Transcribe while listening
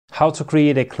how to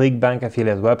create a Clickbank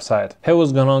affiliate website. Hey,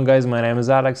 what's going on guys, my name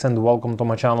is Alex and welcome to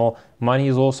my channel. Money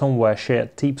is Awesome, where I share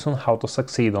tips on how to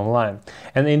succeed online.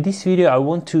 And in this video I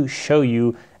want to show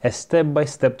you a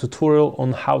step-by-step tutorial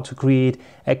on how to create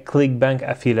a Clickbank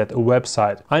affiliate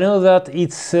website. I know that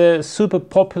it's super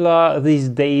popular these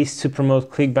days to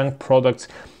promote Clickbank products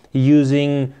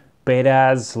using paid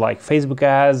ads like Facebook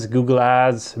ads, Google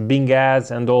ads, Bing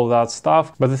ads and all that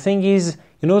stuff. But the thing is,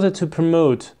 in order to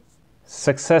promote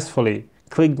successfully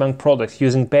Clickbank products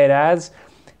using paid ads,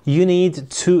 you need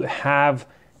to have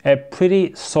a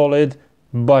pretty solid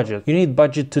budget. You need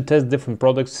budget to test different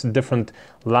products, different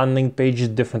landing pages,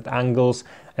 different angles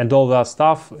and all that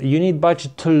stuff. You need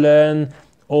budget to learn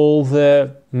all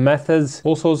the methods,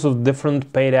 all sorts of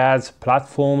different paid ads,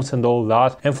 platforms and all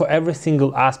that. And for every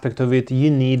single aspect of it, you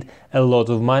need a lot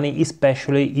of money,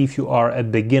 especially if you are a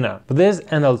beginner. But there's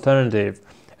an alternative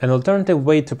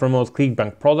way to promote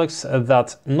Clickbank products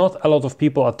that not a lot of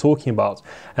people are talking about.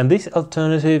 And this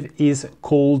alternative is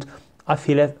called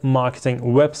affiliate marketing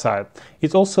website.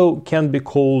 It also can be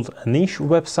called a niche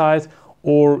website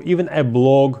or even a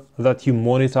blog that you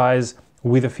monetize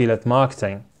with affiliate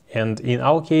marketing. And in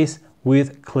our case,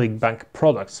 with Clickbank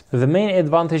products. The main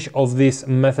advantage of this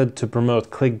method to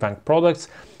promote Clickbank products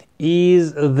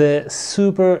is the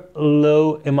super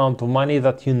low amount of money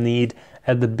that you need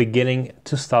at the beginning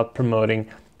to start promoting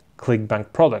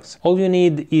Clickbank products. All you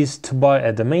need is to buy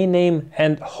a domain name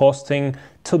and hosting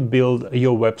to build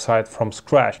your website from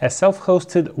scratch, a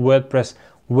self-hosted WordPress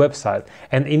website.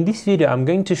 And in this video, I'm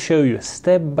going to show you a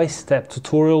step-by-step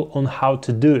tutorial on how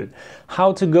to do it,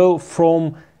 how to go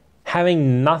from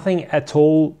having nothing at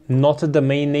all, not a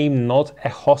domain name, not a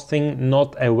hosting,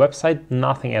 not a website,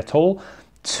 nothing at all,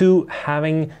 to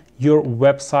having your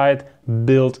website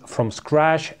built from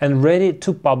scratch and ready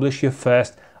to publish your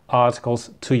first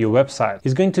articles to your website.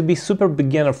 It's going to be super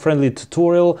beginner friendly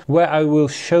tutorial where I will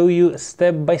show you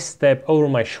step by step over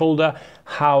my shoulder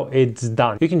how it's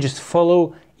done. You can just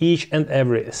follow each and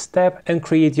every step and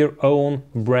create your own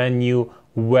brand new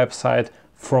website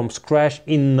from scratch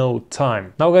in no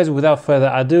time. Now guys, without further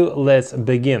ado, let's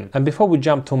begin. And before we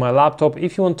jump to my laptop,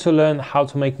 if you want to learn how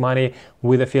to make money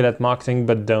with affiliate marketing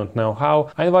but don't know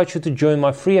how, I invite you to join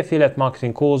my free affiliate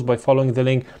marketing course by following the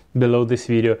link below this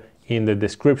video in the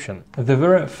description. The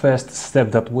very first step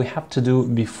that we have to do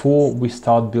before we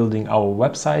start building our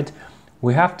website,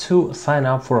 we have to sign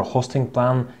up for a hosting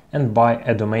plan and buy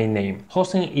a domain name.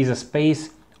 Hosting is a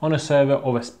space on a server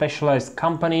of a specialized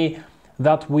company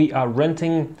that we are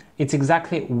renting. It's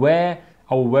exactly where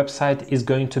our website is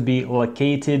going to be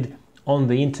located on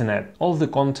the internet. All the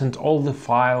content, all the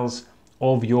files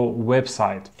of your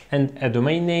website. And a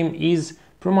domain name is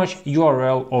pretty much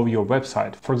URL of your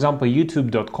website. For example,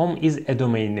 youtube.com is a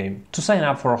domain name. To sign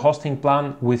up for a hosting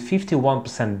plan with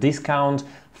 51% discount,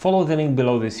 follow the link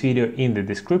below this video in the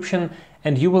description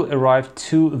and you will arrive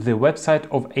to the website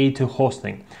of A2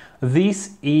 Hosting.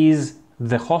 This is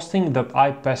the hosting that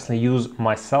I personally use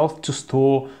myself to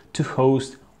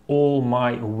host all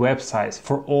my websites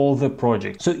for all the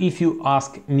projects. So if you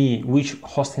ask me which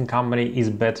hosting company is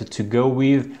better to go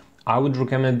with, I would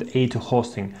recommend A2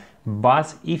 Hosting.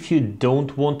 But if you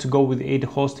don't want to go with A2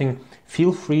 Hosting,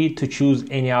 feel free to choose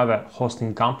any other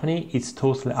hosting company. It's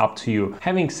totally up to you.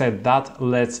 Having said that,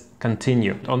 let's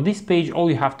continue. On this page, all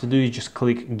you have to do is just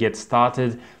click Get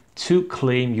Started to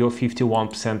claim your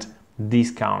 51%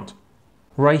 discount.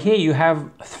 Right here you have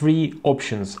three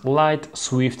options: Light,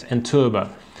 Swift and Turbo.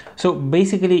 So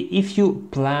basically, if you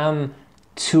plan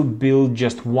to build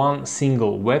just one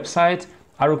single website,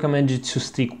 I recommend you to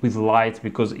stick with Light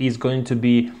because it's going to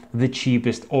be the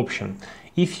cheapest option.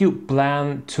 If you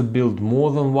plan to build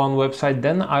more than one website,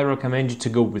 then I recommend you to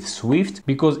go with Swift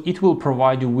because it will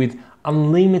provide you with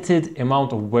unlimited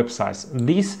amount of websites.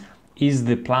 This is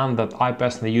the plan that I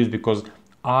personally use because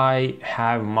I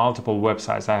have multiple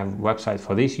websites. I have a website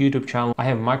for this YouTube channel, I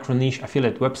have micro niche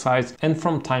affiliate websites, and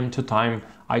from time to time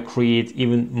I create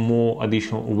even more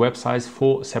additional websites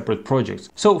for separate projects.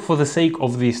 So for the sake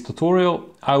of this tutorial,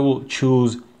 I will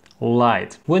choose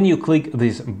Light. When you click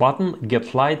this button,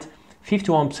 Get Light,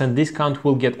 51% discount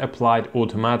will get applied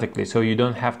automatically, so you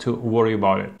don't have to worry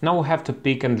about it. Now we have to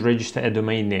pick and register a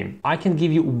domain name. I can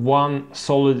give you one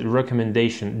solid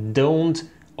recommendation: don't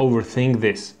overthink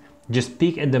this. Just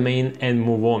pick a domain and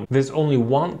move on. There's only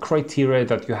one criteria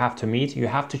that you have to meet. You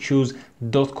have to choose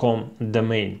 .com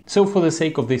domain. So for the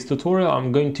sake of this tutorial,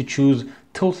 I'm going to choose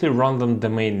totally random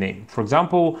domain name. For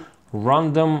example,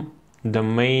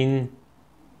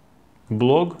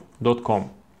 randomdomainblog.com.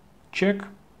 Check.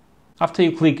 After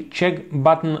you click check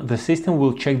button, the system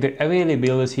will check the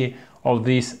availability of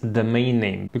this domain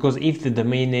name, because if the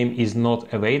domain name is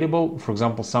not available, for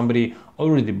example, somebody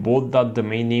already bought that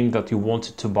domain name that you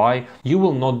wanted to buy, you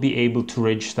will not be able to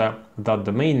register that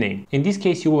domain name. In this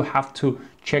case, you will have to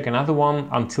check another one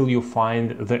until you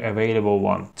find the available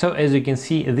one. So as you can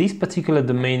see, this particular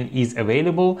domain is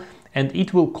available and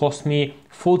it will cost me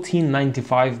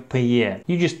 $14.95 per year.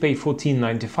 You just pay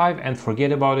 $14.95 and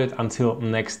forget about it until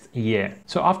next year.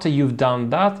 So after you've done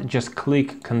that, just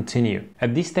click continue.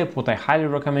 At this step, what I highly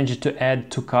recommend you to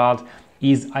add to cart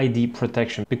is ID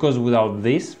protection, because without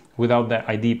this, without the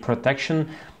ID protection,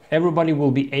 everybody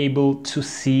will be able to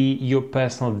see your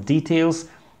personal details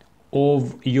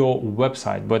of your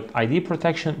website. But ID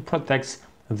protection protects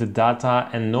the data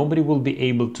and nobody will be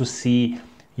able to see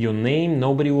your name,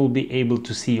 nobody will be able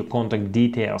to see your contact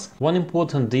details. One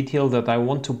important detail that I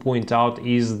want to point out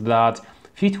is that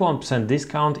 51%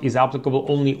 discount is applicable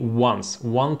only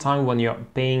one time when you're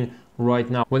paying right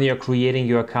now, when you're creating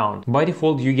your account. By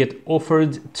default, you get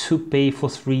offered to pay for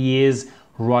 3 years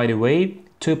right away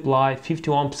to apply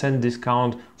 51%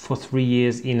 discount for 3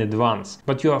 years in advance.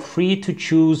 But you are free to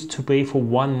choose to pay for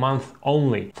 1 month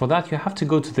only. For that, you have to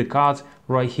go to the cart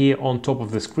right here on top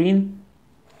of the screen.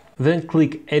 Then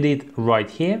click edit right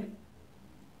here,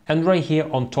 and right here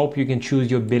on top you can choose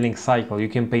your billing cycle. You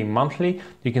can pay monthly,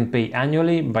 you can pay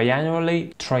annually,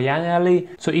 biannually, triannually.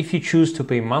 So if you choose to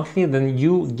pay monthly, then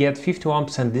you get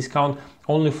 51% discount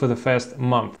only for the first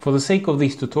month. For the sake of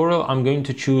this tutorial, I'm going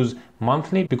to choose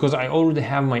monthly because I already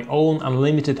have my own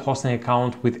unlimited hosting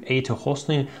account with A2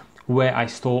 Hosting, where I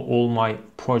store all my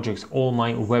projects, all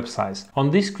my websites.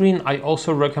 On this screen, I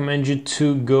also recommend you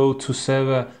to go to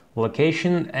server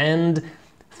location and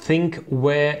think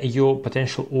where your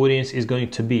potential audience is going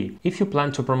to be. If you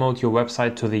plan to promote your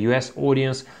website to the US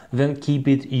audience, then keep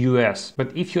it US.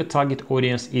 But if your target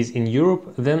audience is in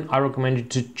Europe, then I recommend you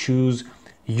to choose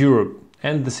Europe,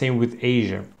 and the same with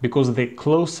Asia, because the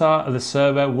closer the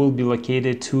server will be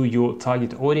located to your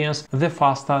target audience, the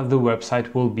faster the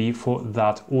website will be for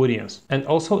that audience. And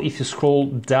also, if you scroll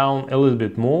down a little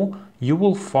bit more, you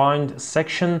will find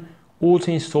section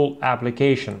auto install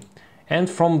application, and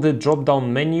from the drop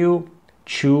down menu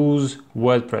choose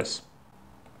WordPress.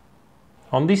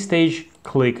 On this stage,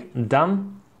 click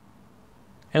done,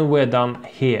 and we're done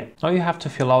here. Now you have to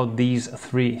fill out these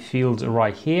 3 fields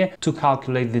right here to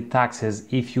calculate the taxes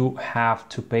if you have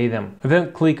to pay them.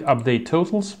 Then click update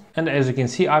totals, and as you can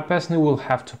see, I personally will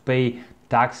have to pay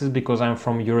taxes because I'm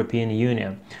from European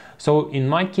Union. So in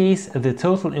my case, the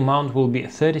total amount will be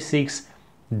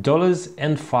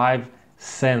 $36.05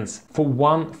 for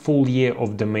 1 full year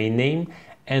of domain name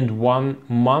and 1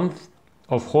 month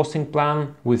of hosting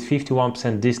plan with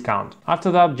 51% discount.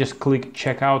 After that, just click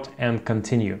checkout and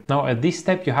continue. Now at this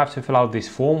step, you have to fill out this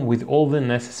form with all the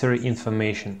necessary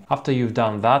information. After you've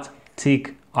done that,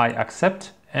 tick I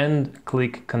accept and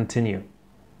click continue.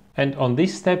 And on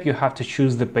this step, you have to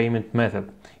choose the payment method.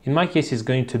 In my case, it's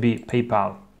going to be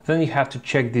PayPal. Then you have to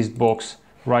check this box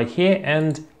right here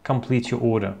and complete your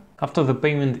order. After the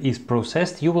payment is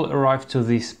processed, you will arrive to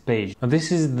this page. Now,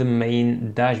 this is the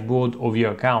main dashboard of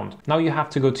your account. Now you have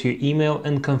to go to your email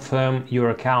and confirm your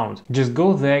account. Just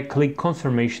go there, click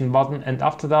confirmation button, and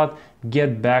after that,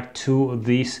 get back to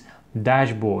this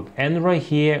dashboard. And right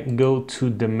here, go to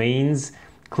domains,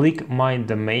 click my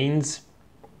domains,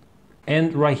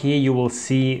 and right here you will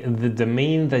see the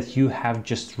domain that you have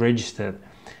just registered.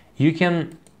 You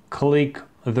can click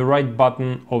the right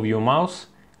button of your mouse,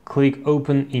 click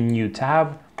open in new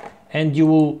tab, and you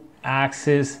will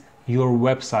access your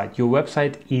website. Your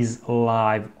website is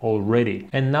live already.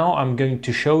 And now I'm going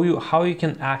to show you how you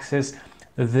can access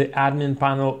the admin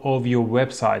panel of your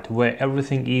website, where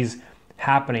everything is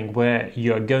happening, where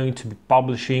you're going to be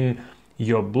publishing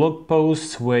your blog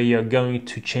posts, where you're going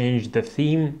to change the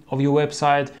theme of your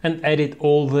website and edit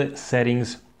all the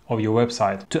settings of your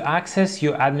website. To access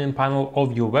your admin panel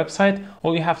of your website,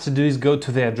 all you have to do is go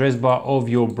to the address bar of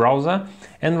your browser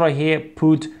and right here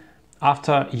put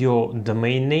after your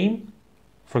domain name.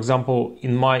 For example,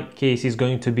 in my case, it's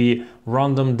going to be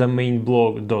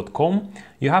randomdomainblog.com.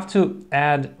 You have to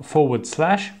add /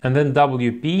 and then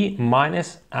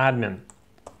wp-admin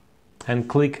and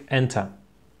click enter.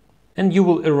 And you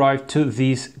will arrive to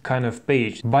this kind of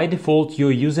page. By default,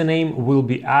 your username will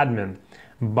be admin,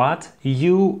 but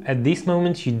you, at this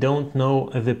moment, you don't know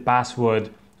the password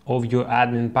of your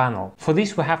admin panel. For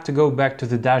this, we have to go back to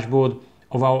the dashboard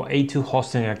of our A2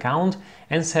 hosting account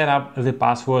and set up the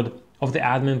password of the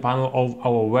admin panel of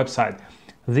our website.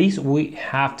 This we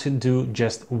have to do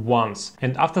just once.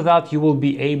 And after that, you will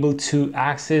be able to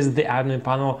access the admin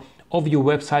panel of your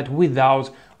website without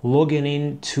logging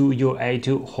in to your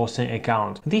A2 hosting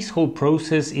account. This whole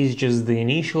process is just the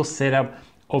initial setup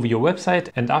of your website,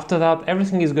 and after that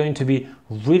everything is going to be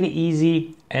really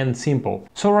easy and simple.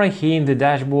 So right here in the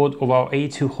dashboard of our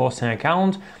A2 hosting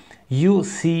account, you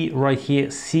see right here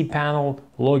cPanel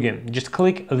login. Just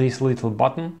click this little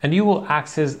button and you will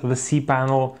access the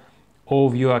cPanel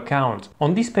of your account.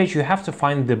 On this page you have to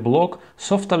find the blog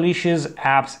Softalicious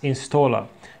Apps Installer.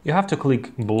 You have to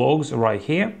click blogs right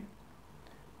here,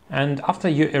 and after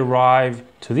you arrive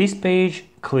to this page,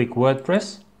 click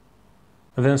WordPress,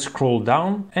 then scroll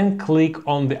down and click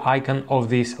on the icon of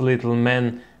this little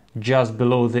man just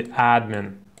below the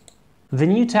admin. The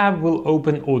new tab will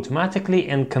open automatically,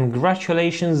 and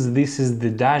congratulations, this is the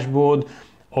dashboard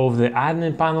of the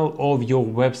admin panel of your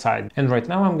website. And right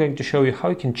now I'm going to show you how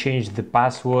you can change the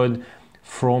password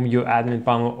from your admin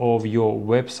panel of your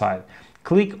website.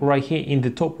 Click right here in the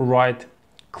top right,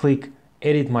 click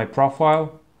edit my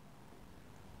profile.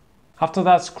 After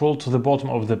that, scroll to the bottom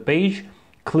of the page,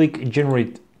 click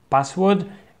generate password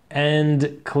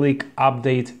and click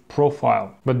update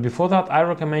profile. But before that, I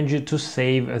recommend you to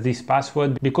save this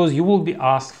password, because you will be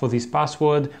asked for this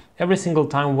password every single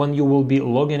time when you will be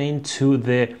logging into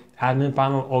the admin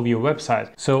panel of your website.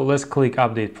 So let's click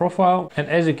update profile, and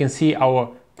as you can see,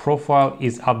 our profile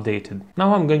is updated.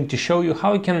 Now I'm going to show you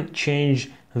how you can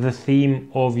change the theme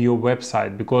of your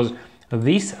website, because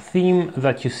this theme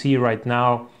that you see right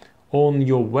now on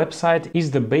your website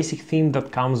is the basic theme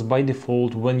that comes by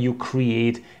default when you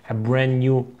create a brand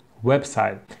new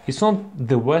website. It's not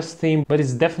the worst theme, but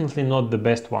it's definitely not the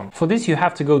best one. For this you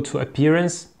have to go to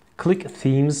appearance, click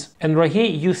themes, and right here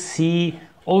you see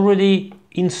already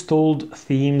installed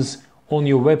themes on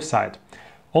your website.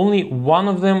 Only one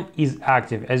of them is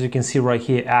active, as you can see right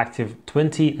here, active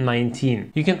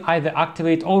 2019. You can either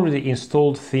activate already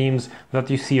installed themes that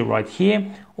you see right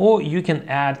here, or you can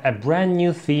add a brand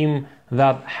new theme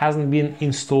that hasn't been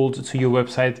installed to your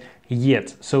website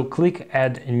yet. So click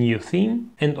add a new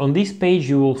theme, and on this page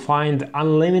you will find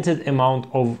unlimited amount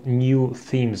of new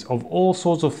themes, of all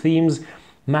sorts of themes,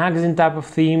 magazine type of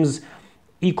themes,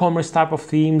 e-commerce type of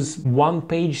themes,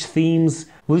 one-page themes,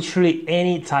 literally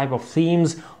any type of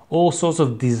themes, all sorts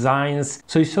of designs.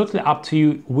 So it's totally up to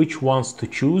you which ones to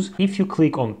choose. If you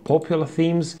click on popular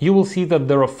themes, you will see that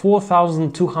there are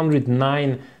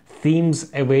 4,209 themes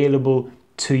available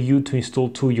to you to install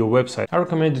to your website. I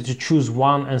recommend you to choose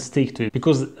one and stick to it,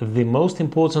 because the most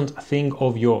important thing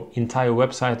of your entire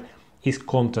website is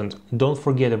content. Don't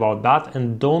forget about that,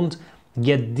 and don't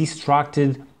get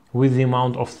distracted with the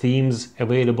amount of themes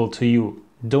available to you.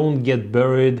 Don't get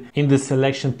buried in the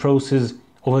selection process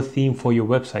of a theme for your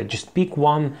website. Just pick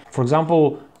one. For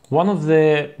example, one of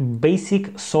the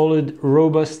basic, solid,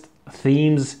 robust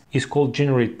themes is called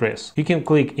GeneratePress. You can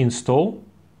click install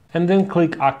and then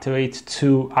click activate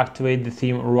to activate the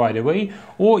theme right away,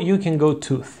 or you can go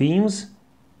to themes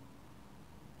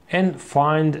and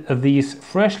find this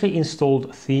freshly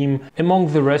installed theme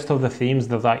among the rest of the themes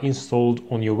that are installed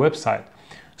on your website.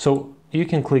 So you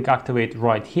can click activate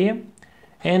right here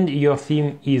and your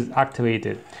theme is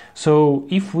activated. So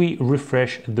if we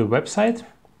refresh the website,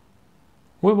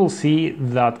 we will see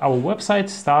that our website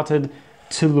started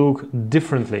to look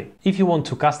differently. If you want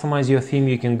to customize your theme,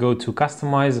 you can go to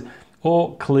customize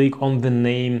or click on the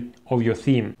name of your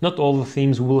theme. Not all the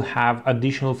themes will have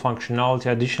additional functionality,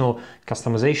 additional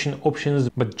customization options,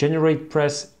 but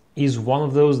GeneratePress is one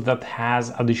of those that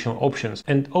has additional options.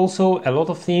 And also a lot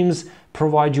of themes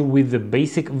provide you with the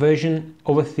basic version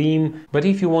of a theme, but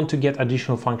if you want to get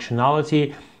additional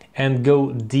functionality and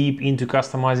go deep into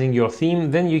customizing your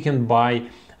theme, then you can buy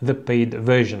the paid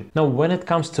version. Now, when it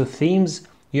comes to themes,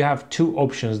 you have two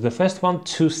options. The first one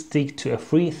to stick to a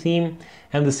free theme,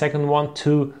 and the second one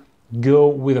to go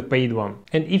with a paid one.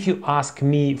 And if you ask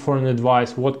me for an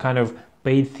advice what kind of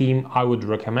paid theme I would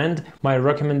recommend, my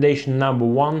recommendation number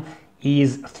one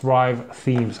is Thrive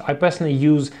Themes. I personally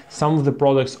use some of the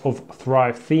products of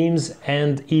Thrive Themes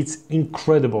and it's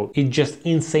incredible. It's just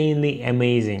insanely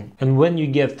amazing. And when you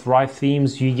get Thrive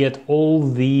Themes, you get all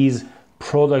these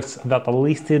products that are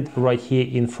listed right here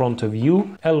in front of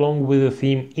you, along with the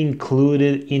theme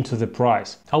included into the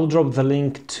price. I'll drop the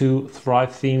link to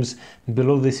Thrive Themes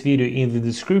below this video in the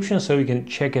description so you can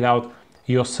check it out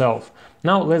yourself.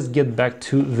 Now let's get back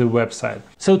to the website.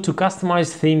 So to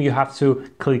customize theme, you have to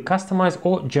click customize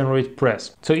or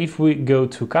GeneratePress. So if we go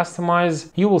to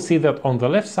customize, you will see that on the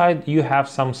left side you have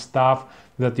some stuff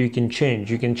that you can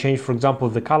change. You can change, for example,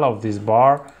 the color of this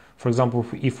bar. For example,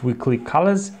 if we click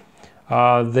colors,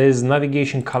 there's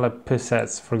navigation color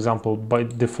presets. For example, by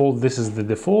default, this is the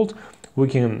default. We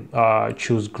can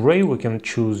choose gray, we can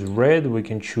choose red, we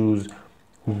can choose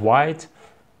white,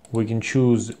 we can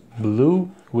choose blue,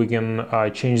 we can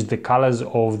change the colors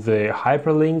of the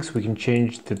hyperlinks, we can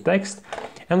change the text,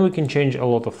 and we can change a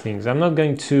lot of things. I'm not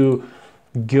going to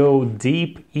go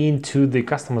deep into the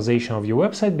customization of your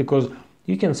website because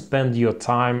you can spend your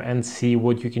time and see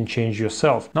what you can change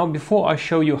yourself. Now, before I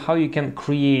show you how you can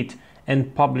create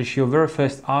and publish your very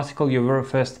first article, your very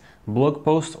first blog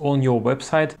post on your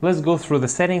website, let's go through the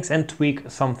settings and tweak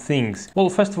some things. Well,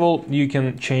 first of all, you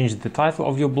can change the title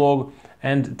of your blog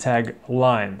and tag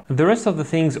line. The rest of the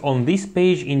things on this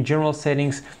page in general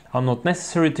settings are not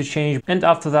necessary to change, and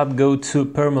after that go to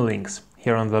permalinks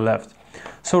here on the left.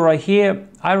 So right here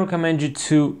I recommend you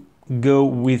to go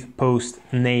with post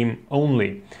name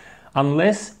only,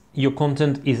 unless your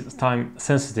content is time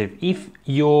sensitive. If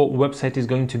your website is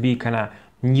going to be kind of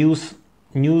news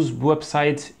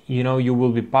website, you know, you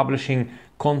will be publishing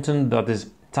content that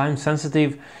is time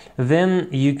sensitive, then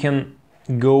you can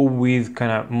go with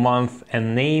kind of month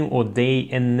and name or day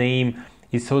and name.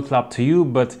 It's totally up to you,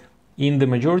 but in the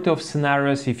majority of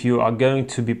scenarios, if you are going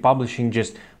to be publishing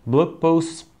just blog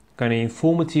posts, kind of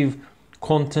informative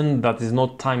content that is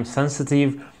not time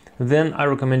sensitive, then I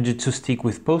recommend you to stick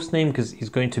with post name, because it's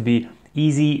going to be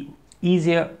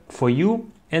easier for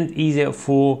you and easier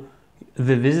for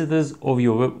the visitors of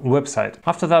your website.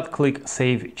 After that, click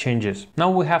Save Changes. Now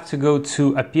we have to go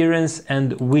to Appearance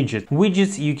and Widget.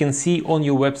 Widgets you can see on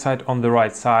your website on the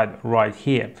right side right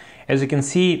here. As you can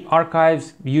see,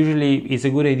 archives, usually it's a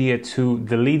good idea to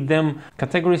delete them.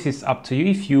 Categories is up to you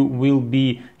if you will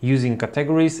be using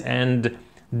categories and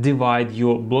divide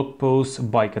your blog posts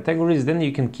by categories, then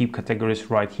you can keep categories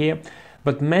right here.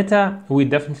 But meta we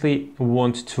definitely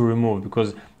want to remove,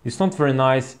 because it's not very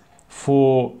nice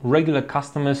for regular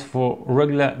customers, for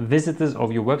regular visitors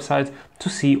of your website to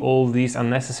see all this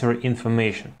unnecessary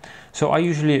information. So I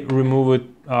usually remove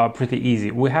it pretty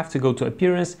easy. We have to go to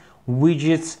Appearance,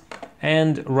 Widgets,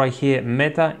 and right here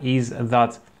Meta is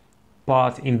that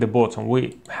part in the bottom.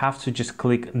 We have to just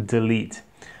click Delete.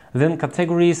 Then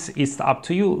categories, it's up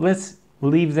to you. Let's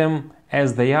leave them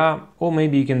as they are, or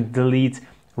maybe you can delete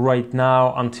right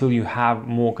now until you have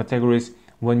more categories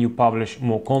when you publish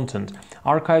more content.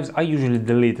 Archives I usually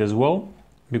delete as well,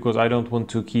 because I don't want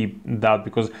to keep that,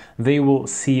 because they will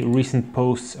see recent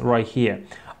posts right here.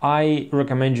 I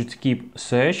recommend you to keep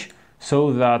search,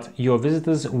 so that your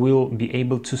visitors will be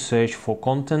able to search for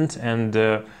content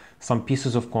and some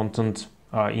pieces of content,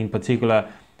 in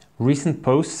particular recent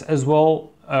posts as well.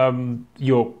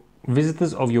 Your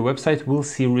visitors of your website will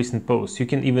see recent posts. You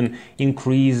can even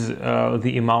increase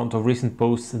the amount of recent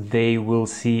posts they will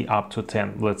see up to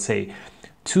 10, let's say.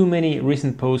 Too many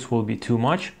recent posts will be too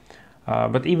much,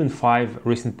 but even 5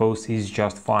 recent posts is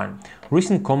just fine.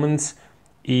 Recent comments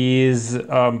is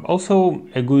also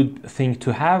a good thing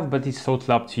to have, but it's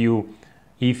totally up to you.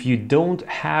 If you don't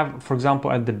have, for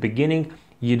example, at the beginning,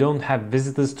 you don't have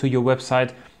visitors to your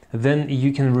website, then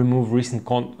you can remove recent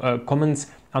comments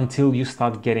until you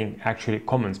start getting actually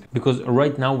comments, because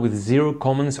right now with 0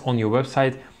 comments on your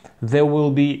website, there will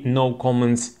be no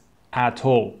comments at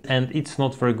all, and it's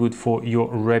not very good for your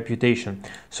reputation.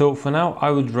 So for now,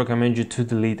 I would recommend you to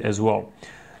delete as well.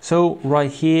 So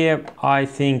right here, I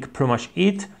think pretty much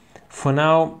it for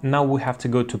now. Now we have to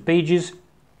go to Pages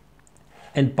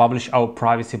and publish our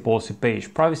privacy policy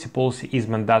page. Privacy policy is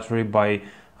mandatory by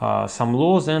some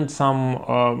laws and some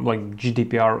like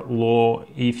GDPR law.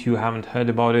 If you haven't heard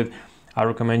about it, I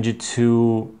recommend you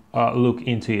to look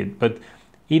into it. But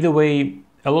either way,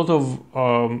 a lot of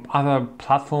other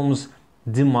platforms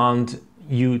demand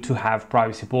you to have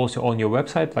privacy policy on your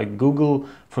website, like Google,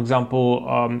 for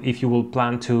example. If you will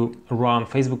plan to run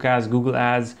Facebook ads, Google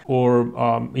ads,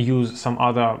 or use some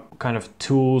other kind of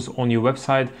tools on your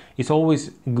website, it's always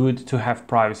good to have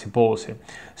privacy policy.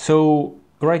 So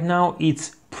right now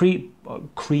it's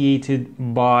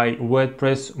pre-created by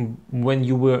WordPress when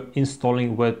you were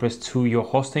installing WordPress to your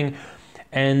hosting,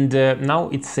 and now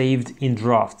it's saved in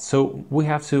draft. So we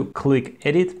have to click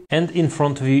Edit, and in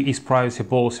front of you is privacy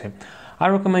policy. I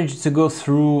recommend you to go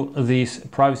through this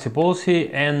privacy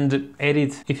policy and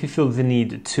edit if you feel the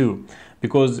need to,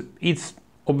 because it's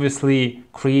obviously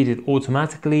created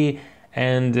automatically,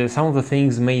 and some of the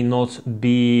things may not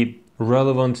be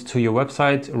relevant to your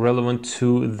website, relevant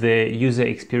to the user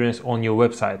experience on your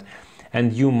website,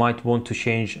 and you might want to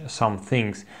change some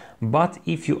things. But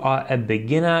if you are a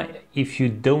beginner, if you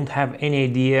don't have any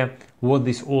idea what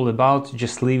this is all about,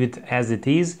 just leave it as it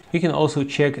is. You can also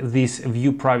check this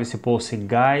View Privacy Policy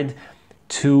guide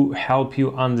to help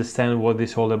you understand what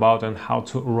this is all about and how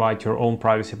to write your own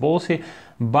privacy policy.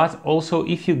 But also,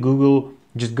 if you Google,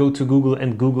 just go to Google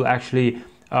and Google actually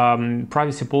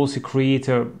privacy policy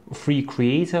creator, free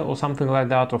creator or something like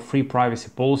that, or free privacy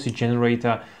policy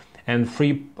generator and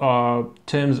free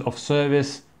terms of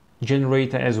service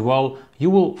generator as well, you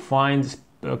will find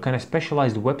kind of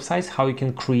specialized websites how you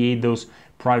can create those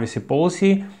privacy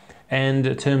policy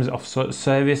and terms of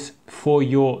service for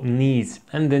your needs,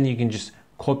 and then you can just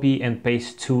copy and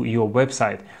paste to your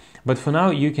website. But for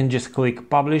now you can just click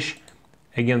publish,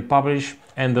 again publish,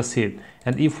 and that's it.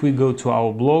 And if we go to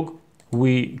our blog,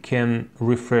 we can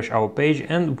refresh our page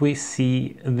and we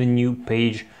see the new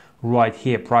page right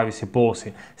here, privacy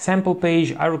policy sample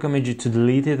page. I recommend you to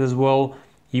delete it as well.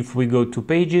 If we go to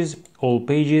pages, all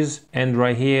pages, and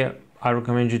right here I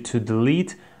recommend you to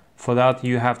delete. For that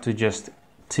you have to just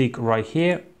tick right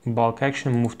here, bulk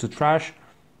action, move to trash,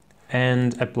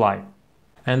 and apply,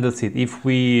 and that's it. If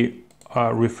we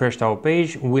refreshed our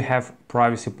page, we have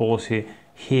privacy policy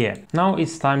here. Now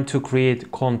it's time to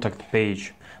create contact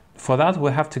page. For that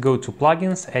we have to go to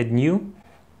plugins, add new,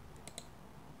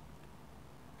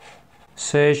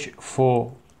 search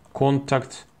for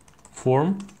contact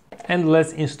form, and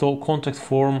let's install contact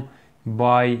form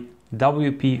by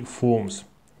WP Forms.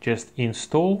 Just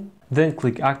install, then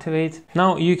click activate.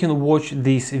 Now you can watch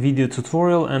this video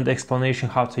tutorial and explanation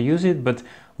how to use it, but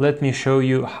let me show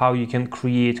you how you can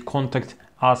create contact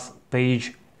us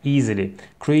page easily.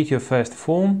 Create your first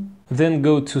form, then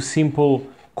go to simple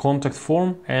contact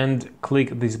form and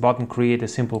click this button, create a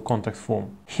simple contact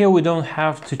form. Here we don't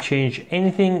have to change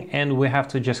anything and we have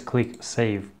to just click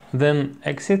save. Then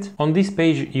exit. On this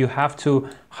page you have to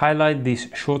highlight this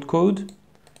shortcode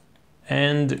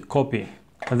and copy.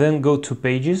 Then go to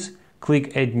pages,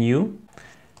 click add new,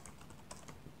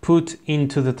 put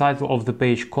into the title of the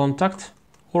page contact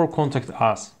or contact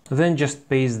us. Then just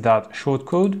paste that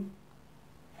shortcode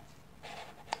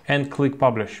and click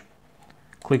publish.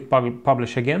 Click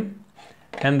publish again,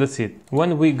 and that's it.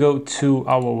 When we go to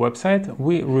our website,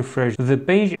 we refresh the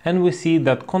page and we see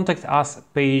that contact us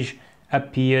page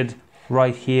appeared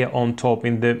right here on top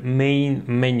in the main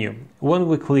menu. When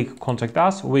we click contact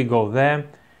us, we go there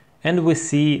and we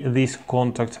see this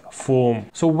contact form.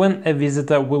 So when a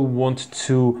visitor will want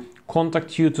to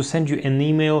contact you, to send you an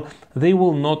email, they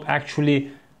will not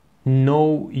actually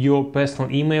know your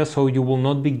personal email, so you will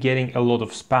not be getting a lot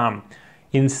of spam.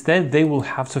 Instead, they will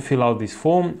have to fill out this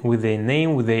form with their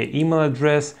name, with their email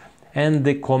address, and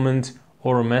the comment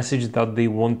or a message that they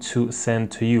want to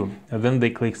send to you. And then they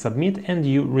click submit and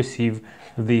you receive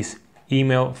this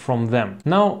email from them.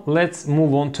 Now let's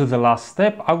move on to the last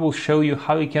step. I will show you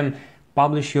how you can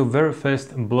publish your very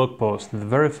first blog post, the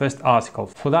very first article.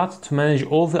 For that, to manage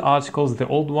all the articles, the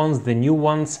old ones, the new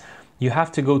ones, you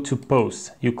have to go to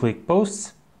posts. You click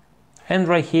posts, and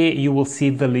right here you will see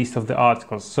the list of the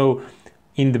articles. So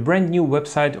in the brand new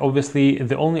website, obviously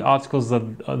the only articles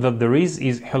that there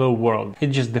is Hello World.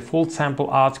 It's just default sample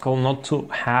article, not to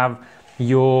have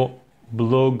your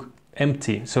blog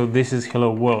empty. So this is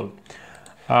Hello World.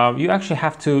 You actually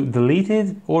have to delete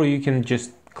it, or you can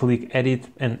just click edit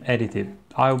and edit it.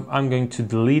 I'm going to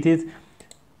delete it,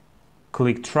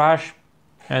 click trash,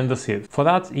 and that's it. For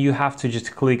that you have to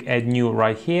just click add new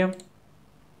right here,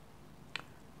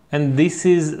 and this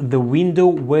is the window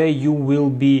where you will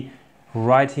be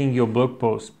writing your blog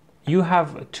post. You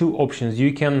have two options.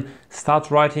 You can start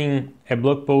writing a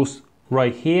blog post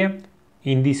right here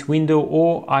in this window,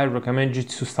 or I recommend you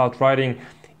to start writing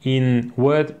in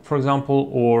Word, for example,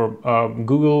 or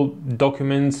Google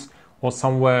Documents, or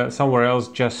somewhere else,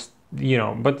 just, you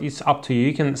know, but it's up to you.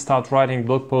 You can start writing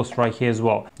blog posts right here as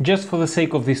well. Just for the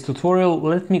sake of this tutorial,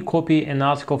 let me copy an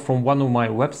article from one of my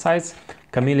websites,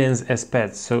 Chameleons as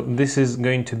Pets. So this is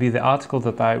going to be the article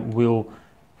that I will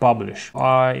publish.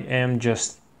 I am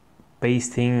just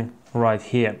pasting right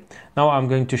here. Now I'm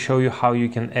going to show you how you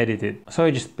can edit it. So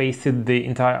I just pasted the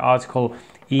entire article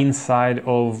inside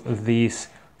of this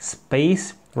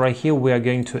space. Right here we are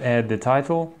going to add the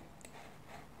title,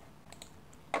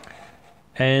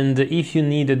 and if you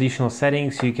need additional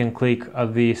settings, you can click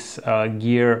this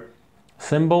gear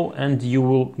symbol and you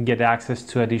will get access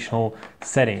to additional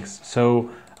settings. So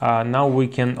now we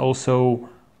can also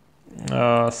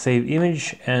save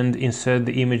image and insert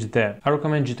the image there. I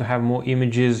recommend you to have more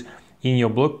images in your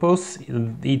blog posts.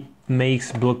 It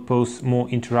makes blog posts more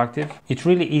interactive. It's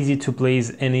really easy to place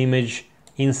an image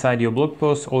inside your blog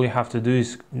post. All you have to do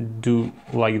is do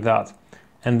like that,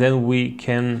 and then we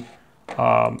can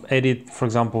edit, for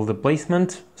example, the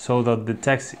placement so that the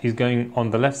text is going on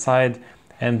the left side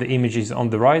and the image is on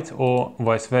the right, or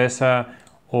vice versa,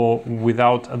 or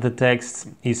without the text.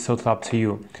 Is totally up to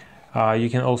you. You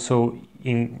can also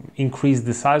increase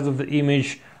the size of the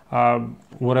image,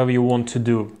 whatever you want to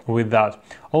do with that.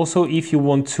 Also, if you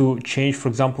want to change, for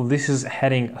example, this is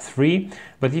heading 3,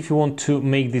 but if you want to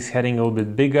make this heading a little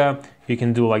bit bigger, you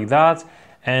can do like that.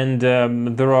 And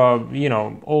there are, you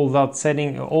know,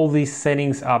 all these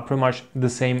settings are pretty much the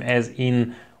same as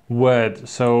in Word,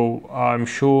 so I'm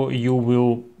sure you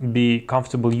will be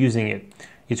comfortable using it.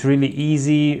 It's really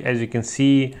easy, as you can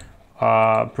see.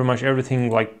 Pretty much everything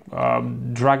like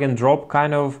drag and drop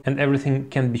kind of, and everything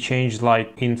can be changed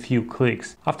like in few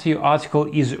clicks. After your article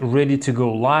is ready to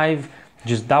go live,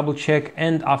 just double check,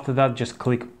 and after that just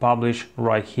click publish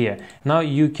right here. Now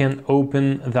you can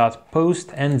open that post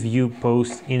and view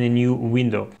post in a new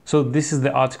window. So this is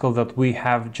the article that we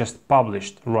have just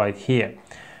published right here.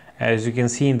 As you can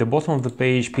see in the bottom of the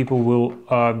page, people will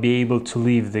be able to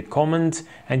leave the comment,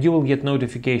 and you will get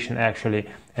notification actually,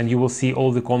 and you will see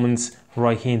all the comments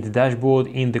right here in the dashboard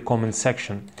in the comment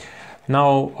section.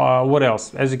 Now, what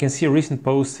else? As you can see, recent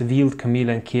posts, Wild, Camille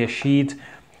and Kia sheet.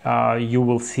 You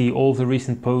will see all the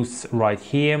recent posts right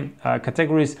here.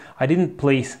 Categories, I didn't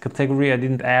place category, I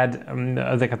didn't add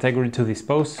the category to this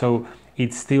post, so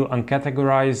it's still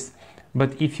uncategorized.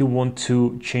 But if you want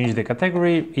to change the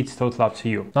category, it's totally up to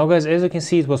you. Now guys, as you can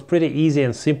see, it was pretty easy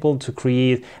and simple to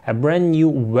create a brand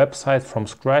new website from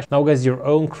scratch. Now guys, your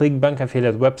own Clickbank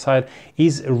affiliate website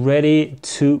is ready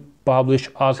to publish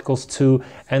articles to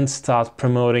and start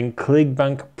promoting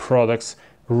Clickbank products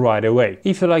right away.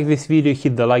 If you like this video,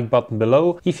 hit the like button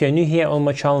below. If you're new here on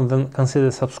my channel, then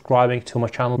consider subscribing to my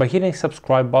channel by hitting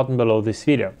subscribe button below this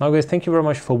video. Now guys, thank you very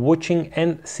much for watching,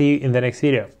 and see you in the next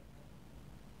video.